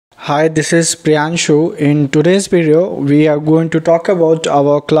Hi, this is Priyanshu. In today's video, we are going to talk about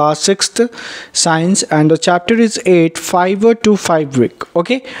our class 6th science and the chapter is 8 Fibre to Fibre.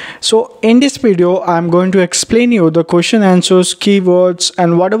 Okay, so in this video, I'm going to explain you the question answers, keywords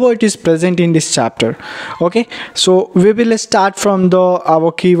and whatever it is present in this chapter. Okay, so we will start from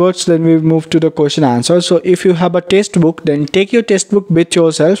our keywords, then we move to the question answer. So if you have a textbook, then take your textbook with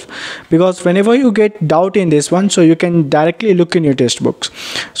yourself, because whenever you get doubt in this one, so you can directly look in your textbooks.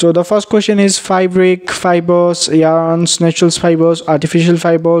 So the first question is fabric, fibers, yarns, natural fibers, artificial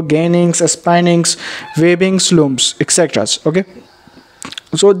fiber, gainings, spinnings, weavings, looms, etc. Okay,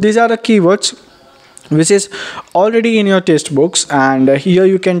 so these are the keywords which is already in your textbooks, and here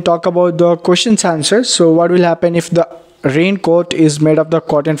you can talk about the questions answers. So what will happen if the raincoat is made of the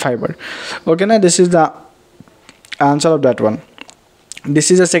cotton fiber? Okay, now this is the answer of that one.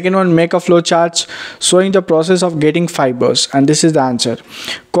 This is the second one, make a flow chart showing the process of getting fibers, and this is the answer.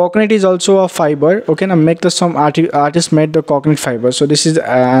 Coconut is also a fiber. Okay, now make some artists made the coconut fiber. So this is the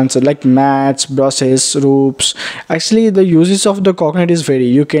answer, like mats, brushes, ropes. Actually the uses of the coconut is very,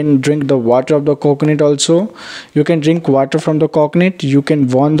 you can drink the water of the coconut also, you can drink water from the coconut, you can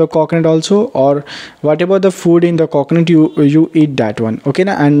warm the coconut also, or whatever the food in the coconut you eat that one. Okay,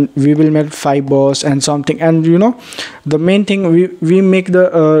 now and we will make fibers and something, and you know the main thing, we make the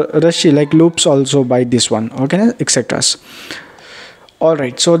rashi like loops also by this one. Okay, etc. All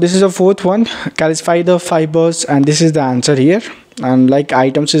right, so this is the fourth one, classify the fibers, and this is the answer here. And like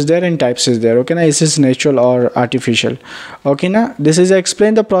items is there and types is there. Okay, now this is natural or artificial. Okay, now this is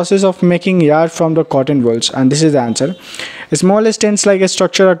explain the process of making yarn from the cotton wools, and this is the answer. Small extents like a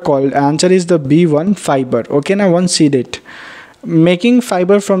structure are called. Answer is the B1, fiber. Okay, now one see it. Making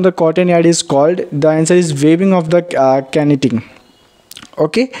fiber from the cotton yarn is called, the answer is weaving of the canneting.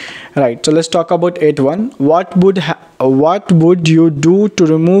 Okay, right, so let's talk about 8.1. What would you do to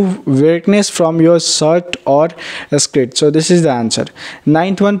remove weakness from your shirt or skirt? So this is the answer.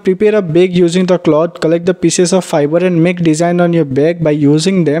 9th one, prepare a bag using the cloth, collect the pieces of fiber and make design on your bag by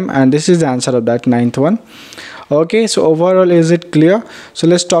using them, and this is the answer of that 9th one. Okay, so overall is it clear? So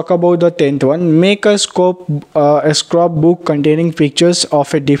let's talk about the 10th one. Make a scrapbook containing pictures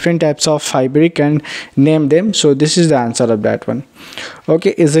of a different types of fabric and name them. So this is the answer of that one.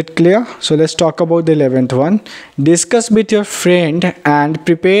 Okay, is it clear? So let's talk about the 11th one. Discuss with your friend and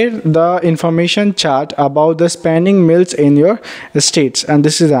prepare the information chart about the spinning mills in your states, and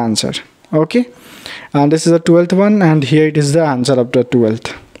this is the answer. Okay, and this is the 12th one, and here it is the answer of the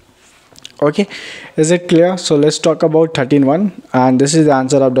 12th. Okay, is it clear? So let's talk about 13.1, and this is the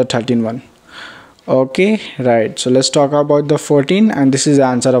answer of the 13.1. Okay, right, so let's talk about the 14, and this is the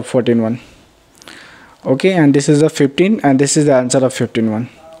answer of 14.1. Okay, and this is the 15, and this is the answer of 15.1.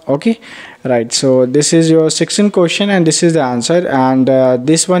 Okay, right, so this is your 16th question, and this is the answer, and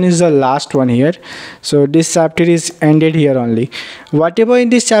this one is the last one here. So this chapter is ended here only. Whatever in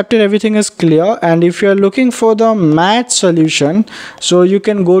this chapter, everything is clear, and if you are looking for the math solution, so you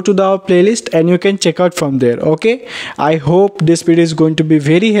can go to the playlist and you can check out from there. Okay, I hope this video is going to be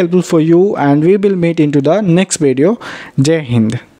very helpful for you, and we will meet into the next video. Jai Hind.